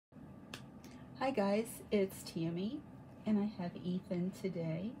Hi guys, it's Tammy and I have Ethan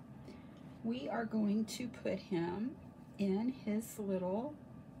today. We are going to put him in his little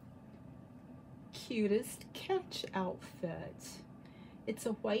cutest catch outfit. It's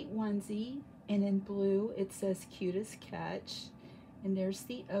a white onesie and in blue it says cutest catch, and there's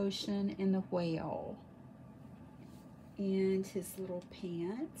the ocean and the whale. And his little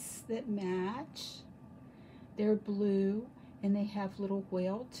pants that match. They're blue and they have little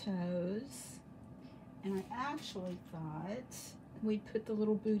whale toes. And I actually thought we'd put the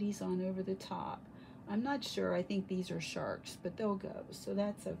little booties on over the top. I'm not sure, I think these are sharks, but they'll go, so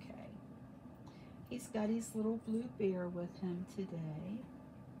that's okay. He's got his little blue bear with him today.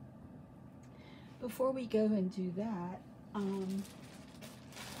 Before we go and do that,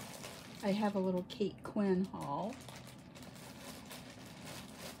 I have a little Quinn haul.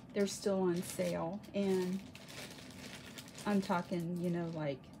 They're still on sale, and I'm talking, you know,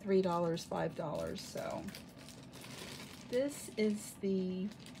 like $3, $5. So this is the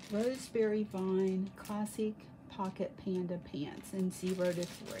Roseberry Vine Classic Pocket Panda Pants in 0 to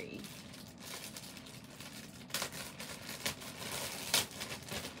 3.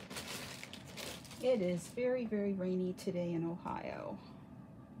 It is very, very rainy today in Ohio.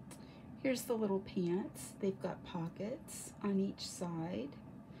 Here's the little pants. They've got pockets on each side.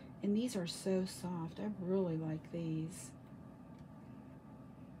 And these are so soft. I really like these.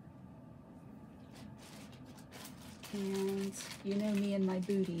 And you know me and my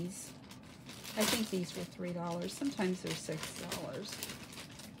booties. I think these were $3. Sometimes they're $6.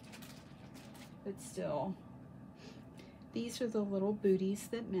 But still. These are the little booties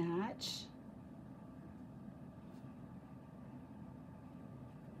that match.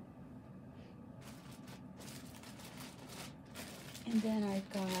 And then I've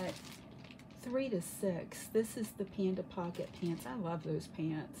got 3 to 6. This is the Panda Pocket Pants. I love those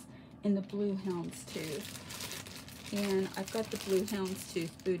pants. And the blue houndstooth. And I've got the blue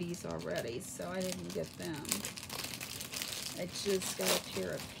houndstooth booties already, so I didn't get them. I just got a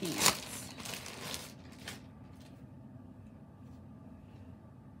pair of pants.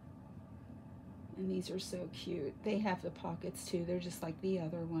 And these are so cute. They have the pockets too. They're just like the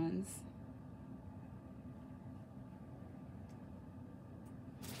other ones.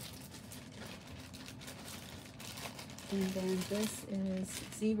 And then this is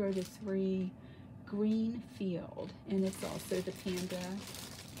 0 to 3 Green Field, and it's also the Panda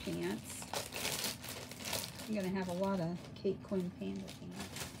pants. I'm going to have a lot of Quinn Panda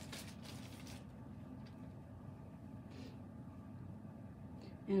pants.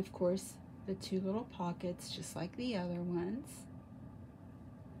 And of course, the 2 little pockets, just like the other ones.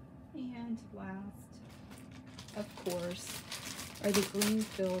 And last, of course, are the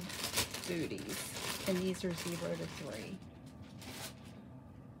Greenfield booties. And these are 0 to 3.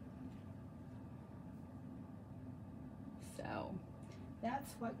 So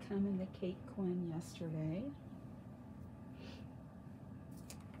that's what come in the Quinn yesterday.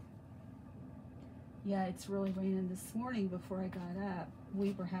 Yeah, it's really raining this morning. Before I got up,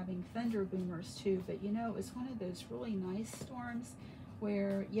 we were having thunder boomers too, but you know, it was one of those really nice storms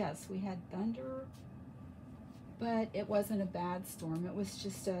where, yes, we had thunder, but it wasn't a bad storm. It was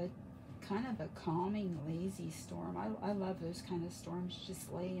just a kind of a calming, lazy storm. I love those kind of storms.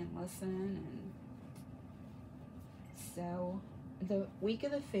 Just lay and listen. And so the week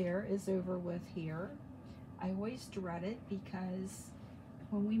of the fair is over with here. I always dread it because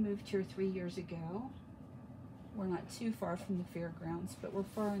when we moved here 3 years ago, we're not too far from the fairgrounds, but we're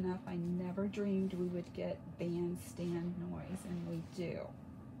far enough. I never dreamed we would get bandstand noise, and we do.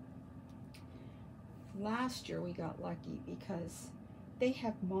 Last year we got lucky because they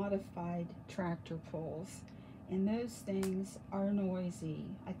have modified tractor pulls, and those things are noisy.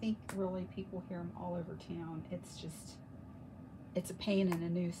 I think really people hear them all over town. It's a pain and a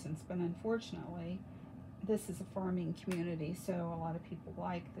nuisance, but unfortunately, this is a farming community, so a lot of people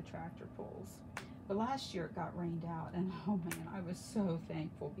like the tractor pulls. But last year it got rained out, and oh man, I was so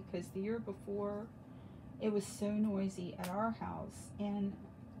thankful, because the year before, it was so noisy at our house, and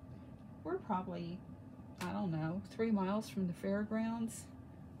we're probably, I don't know, 3 miles from the fairgrounds.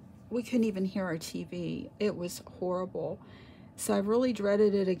 We couldn't even hear our TV. It was horrible. So I really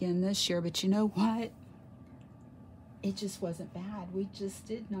dreaded it again this year, but you know what? It just wasn't bad. We just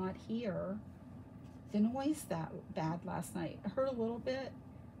did not hear the noise that bad last night. I heard a little bit,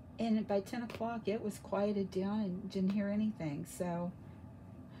 and by 10 o'clock it was quieted down and didn't hear anything. So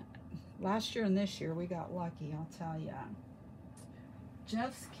last year and this year we got lucky, I'll tell ya.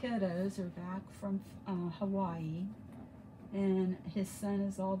 Jeff's kiddos are back from Hawaii, and his son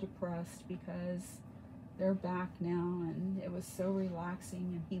is all depressed because they're back now, and it was so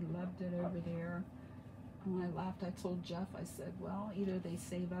relaxing, and he loved it over there. And I laughed. I told Jeff, I said, well, either they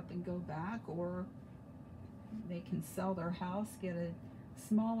save up and go back, or they can sell their house, get a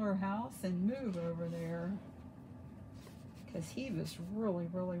smaller house, and move over there. Because he was really,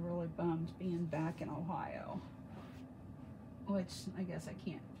 really, really bummed being back in Ohio. Which, I guess I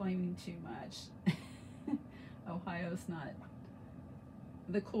can't blame him too much. Ohio's not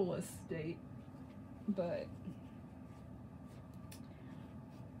the coolest state. But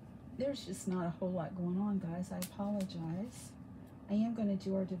there's just not a whole lot going on, guys. I apologize. I am going to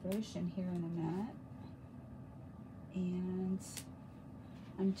do our devotion here in a minute. And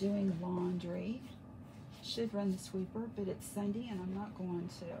I'm doing laundry. Should run the sweeper, but it's Sunday and I'm not going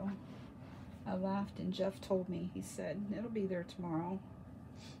to. I laughed and Jeff told me, he said, it'll be there tomorrow.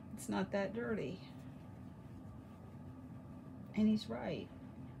 It's not that dirty. And he's right.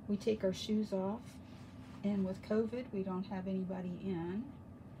 We take our shoes off, and with COVID, we don't have anybody in.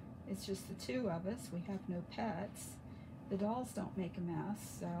 It's just the two of us. We have no pets. The dolls don't make a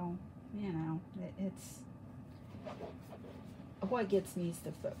mess, so, you know, it's... What gets me is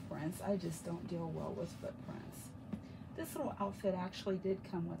the footprints. I just don't deal well with footprints. This little outfit actually did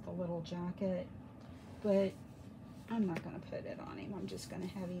come with a little jacket, but I'm not going to put it on him. I'm just going to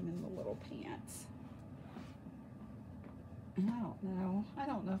have him in the little pants. And I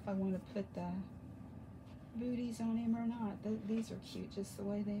don't know if I want to put the booties on him or not. These are cute just the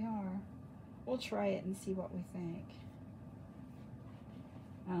way they are. We'll try it and see what we think.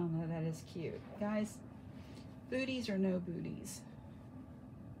 I don't know, that is cute. Guys, booties or no booties?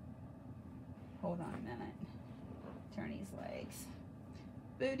 Hold on a minute. Turn his legs.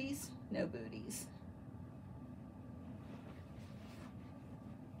 Booties, no booties.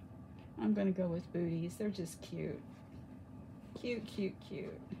 I'm going to go with booties. They're just cute. Cute, cute,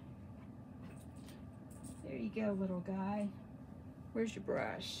 cute. There you go, little guy. Where's your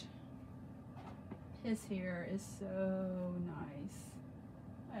brush? His hair is so nice.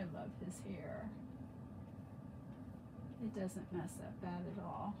 I love his hair. It doesn't mess up bad at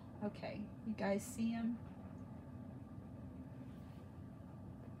all. Okay, you guys see him?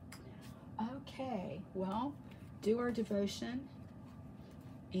 Okay, well, do our devotion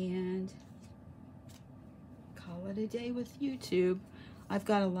and call it a day with YouTube. I've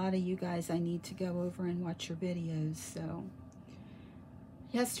got a lot of you guys I need to go over and watch your videos. So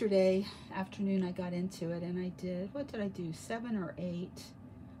yesterday afternoon I got into it and I did, what did I do? 7 or 8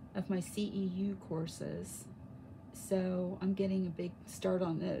 of my CEU courses. So I'm getting a big start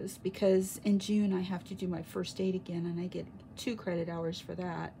on those because in June I have to do my first aid again, and I get 2 credit hours for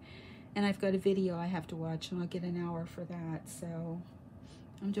that. And I've got a video I have to watch, and I'll get an hour for that. So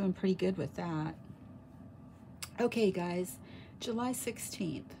I'm doing pretty good with that. Okay, guys, July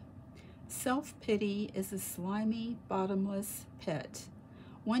 16th. Self-pity is a slimy, bottomless pit.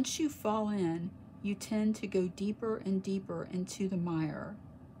 Once you fall in, you tend to go deeper and deeper into the mire.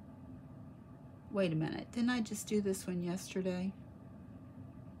 Wait a minute, didn't I just do this one yesterday?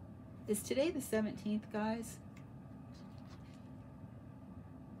 Is today the 17th, guys?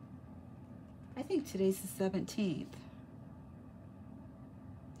 I think today's the 17th.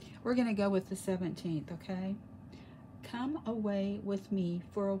 We're going to go with the 17th, okay? Come away with me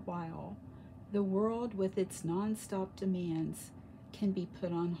for a while. The world with its non-stop demands can be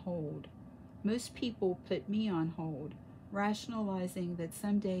put on hold. Most people put me on hold, rationalizing that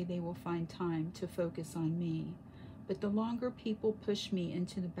someday they will find time to focus on me. But the longer people push me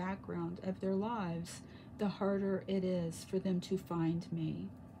into the background of their lives, the harder it is for them to find me.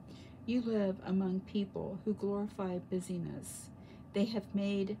 You live among people who glorify busyness. They have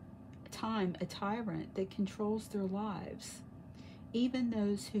made time a tyrant that controls their lives. Even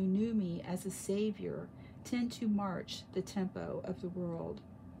those who knew me as a savior tend to march the tempo of the world.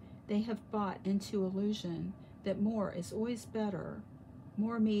 They have bought into illusion that more is always better.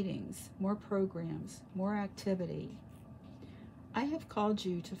 More meetings, more programs, more activity. I have called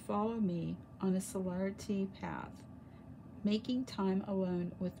you to follow me on a celerity path, making time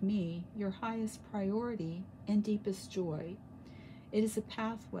alone with me your highest priority and deepest joy. It is a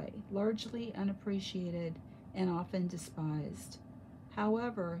pathway largely unappreciated and often despised.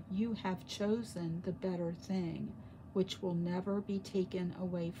 However, you have chosen the better thing, which will never be taken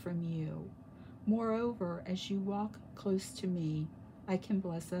away from you. Moreover, as you walk close to me, I can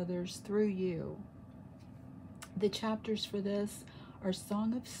bless others through you. The chapters for this are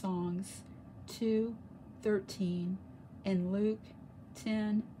Song of Songs 2:13 and Luke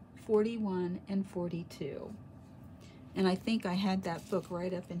 10:41 and 42. And I think I had that book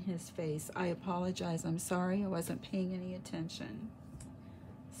right up in his face. I apologize. I'm sorry. I wasn't paying any attention.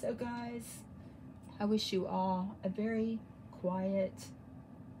 So guys, I wish you all a very quiet,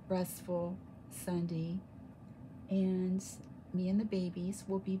 restful Sunday, and me and the babies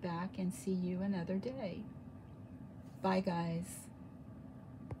will be back and see you another day. Bye, guys.